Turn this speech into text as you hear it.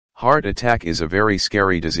Heart attack is a very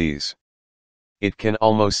scary disease. It can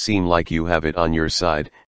almost seem like you have it on your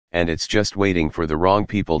side, and it's just waiting for the wrong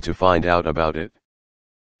people to find out about it.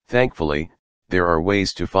 Thankfully, there are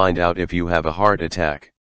ways to find out if you have a heart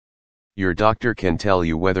attack. Your doctor can tell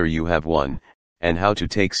you whether you have one, and how to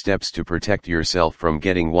take steps to protect yourself from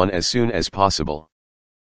getting one as soon as possible.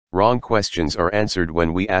 Wrong questions are answered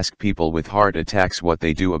when we ask people with heart attacks what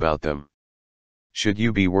they do about them. Should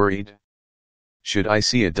you be worried? Should I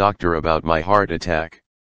see a doctor about my heart attack?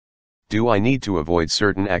 Do I need to avoid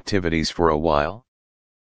certain activities for a while?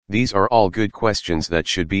 These are all good questions that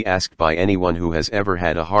should be asked by anyone who has ever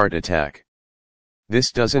had a heart attack.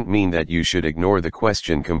 This doesn't mean that you should ignore the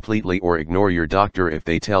question completely or ignore your doctor if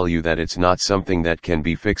they tell you that it's not something that can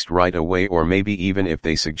be fixed right away, or maybe even if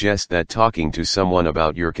they suggest that talking to someone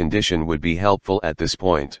about your condition would be helpful at this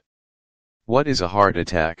point. What is a heart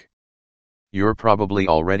attack? You're probably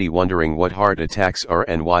already wondering what heart attacks are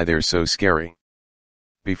and why they're so scary.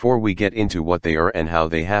 Before we get into what they are and how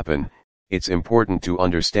they happen, it's important to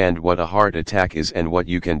understand what a heart attack is and what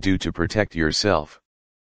you can do to protect yourself.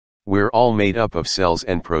 We're all made up of cells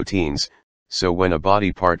and proteins, so when a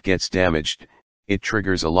body part gets damaged, it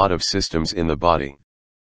triggers a lot of systems in the body.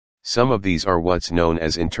 Some of these are what's known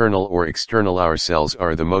as internal or external. Our cells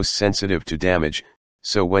are the most sensitive to damage,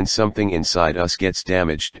 so when something inside us gets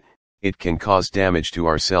damaged, it can cause damage to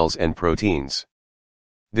our cells and proteins.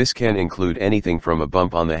 This can include anything from a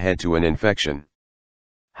bump on the head to an infection.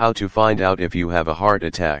 How to find out if you have a heart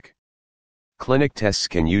attack? Clinic tests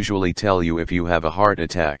can usually tell you if you have a heart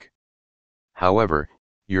attack. However,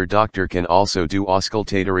 your doctor can also do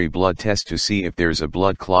auscultatory blood tests to see if there's a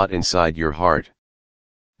blood clot inside your heart.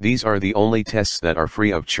 These are the only tests that are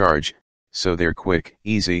free of charge, so they're quick,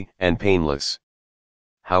 easy, and painless.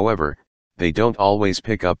 However, they don't always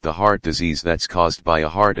pick up the heart disease that's caused by a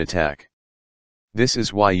heart attack. This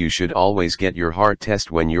is why you should always get your heart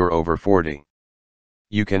test when you're over 40.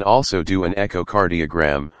 You can also do an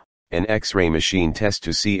echocardiogram, an X-ray machine test,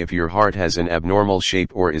 to see if your heart has an abnormal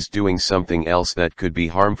shape or is doing something else that could be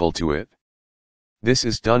harmful to it. This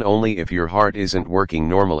is done only if your heart isn't working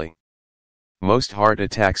normally. Most heart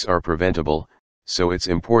attacks are preventable, so it's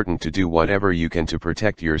important to do whatever you can to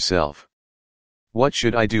protect yourself. What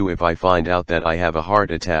should I do if I find out that I have a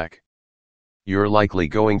heart attack? You're likely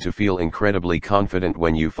going to feel incredibly confident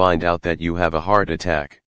when you find out that you have a heart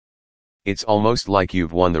attack. It's almost like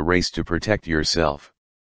you've won the race to protect yourself.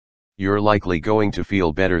 You're likely going to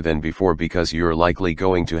feel better than before because you're likely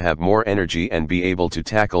going to have more energy and be able to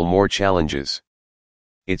tackle more challenges.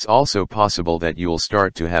 It's also possible that you'll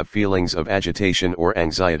start to have feelings of agitation or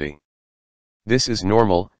anxiety. This is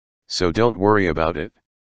normal, so don't worry about it.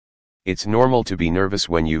 It's normal to be nervous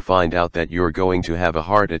when you find out that you're going to have a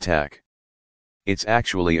heart attack. It's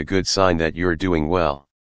actually a good sign that you're doing well.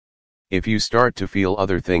 If you start to feel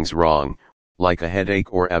other things wrong, like a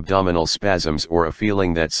headache or abdominal spasms or a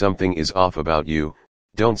feeling that something is off about you,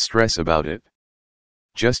 don't stress about it.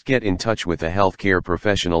 Just get in touch with a healthcare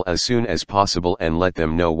professional as soon as possible and let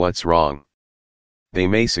them know what's wrong. They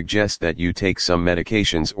may suggest that you take some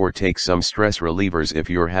medications or take some stress relievers if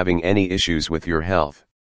you're having any issues with your health.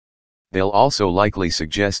 They'll also likely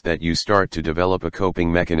suggest that you start to develop a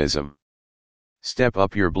coping mechanism. Step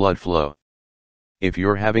up your blood flow. If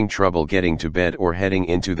you're having trouble getting to bed or heading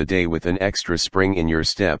into the day with an extra spring in your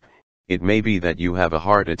step, it may be that you have a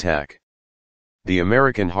heart attack. The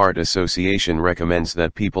American Heart Association recommends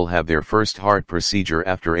that people have their first heart procedure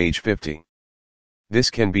after age 50. This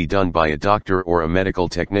can be done by a doctor or a medical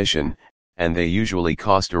technician, and they usually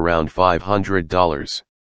cost around $500.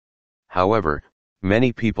 However,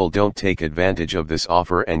 many people don't take advantage of this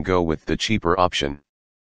offer and go with the cheaper option.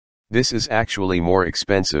 This is actually more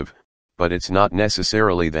expensive, but it's not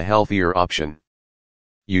necessarily the healthier option.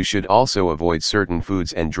 You should also avoid certain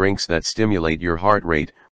foods and drinks that stimulate your heart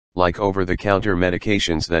rate, like over-the-counter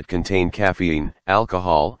medications that contain caffeine,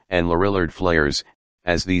 alcohol, and Lorillard flares,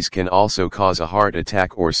 as these can also cause a heart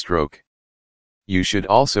attack or stroke. You should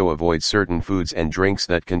also avoid certain foods and drinks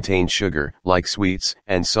that contain sugar, like sweets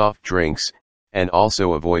and soft drinks, and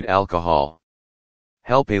also avoid alcohol.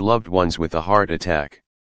 Help a loved one with a heart attack.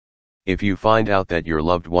 If you find out that your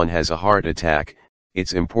loved one has a heart attack,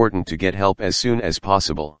 it's important to get help as soon as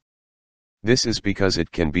possible. This is because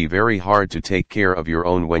it can be very hard to take care of your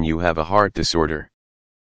own when you have a heart disorder.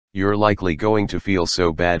 You're likely going to feel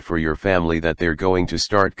so bad for your family that they're going to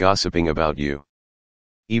start gossiping about you.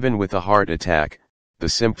 Even with a heart attack, the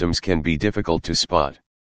symptoms can be difficult to spot.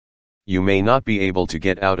 You may not be able to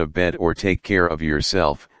get out of bed or take care of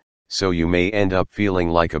yourself, so you may end up feeling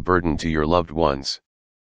like a burden to your loved ones.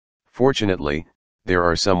 Fortunately, there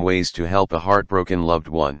are some ways to help a heartbroken loved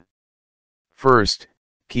one. First,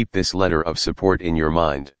 keep this letter of support in your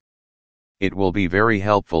mind. It will be very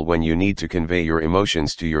helpful when you need to convey your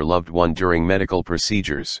emotions to your loved one during medical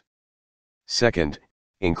procedures. Second,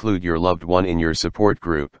 include your loved one in your support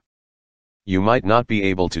group. You might not be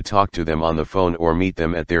able to talk to them on the phone or meet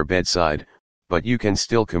them at their bedside, but you can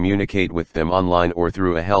still communicate with them online or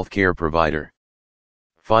through a healthcare provider.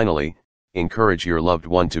 Finally, encourage your loved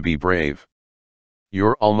one to be brave.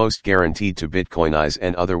 You're almost guaranteed to Bitcoinize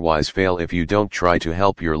and otherwise fail if you don't try to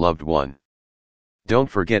help your loved one. Don't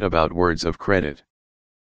forget about words of credit.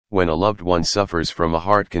 When a loved one suffers from a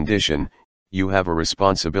heart condition, you have a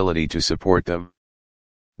responsibility to support them.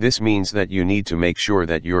 This means that you need to make sure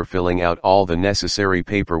that you're filling out all the necessary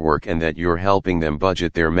paperwork and that you're helping them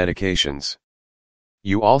budget their medications.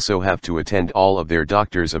 You also have to attend all of their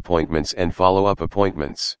doctor's appointments and follow-up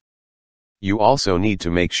appointments. You also need to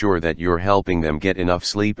make sure that you're helping them get enough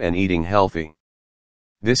sleep and eating healthy.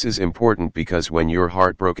 This is important because when you're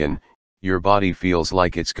heartbroken, your body feels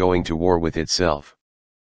like it's going to war with itself.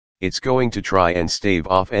 It's going to try and stave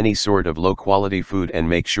off any sort of low-quality food and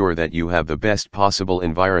make sure that you have the best possible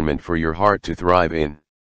environment for your heart to thrive in.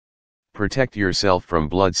 Protect yourself from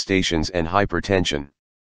blood stations and hypertension.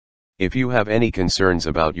 If you have any concerns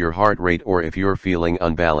about your heart rate or if you're feeling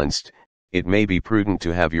unbalanced, it may be prudent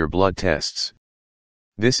to have your blood tests.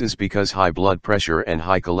 This is because high blood pressure and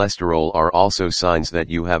high cholesterol are also signs that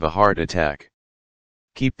you have a heart attack.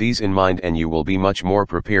 Keep these in mind and you will be much more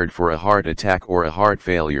prepared for a heart attack or a heart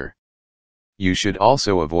failure. You should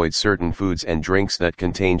also avoid certain foods and drinks that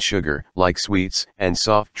contain sugar, like sweets and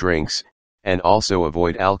soft drinks, and also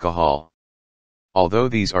avoid alcohol. Although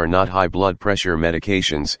these are not high blood pressure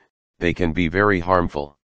medications, they can be very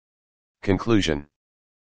harmful. Conclusion.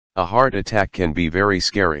 A heart attack can be very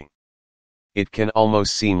scary. It can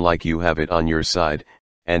almost seem like you have it on your side,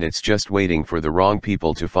 and it's just waiting for the wrong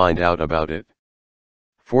people to find out about it.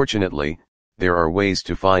 Fortunately, there are ways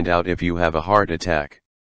to find out if you have a heart attack.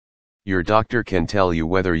 Your doctor can tell you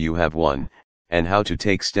whether you have one, and how to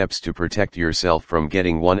take steps to protect yourself from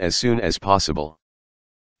getting one as soon as possible.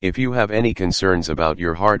 If you have any concerns about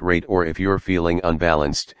your heart rate or if you're feeling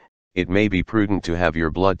unbalanced, it may be prudent to have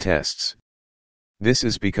your blood tests. This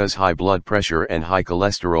is because high blood pressure and high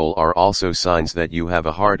cholesterol are also signs that you have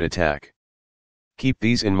a heart attack. Keep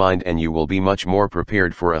these in mind and you will be much more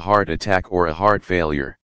prepared for a heart attack or a heart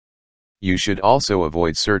failure. You should also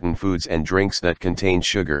avoid certain foods and drinks that contain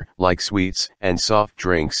sugar, like sweets and soft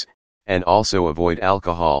drinks, and also avoid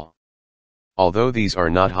alcohol. Although these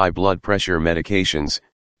are not high blood pressure medications,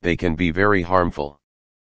 they can be very harmful.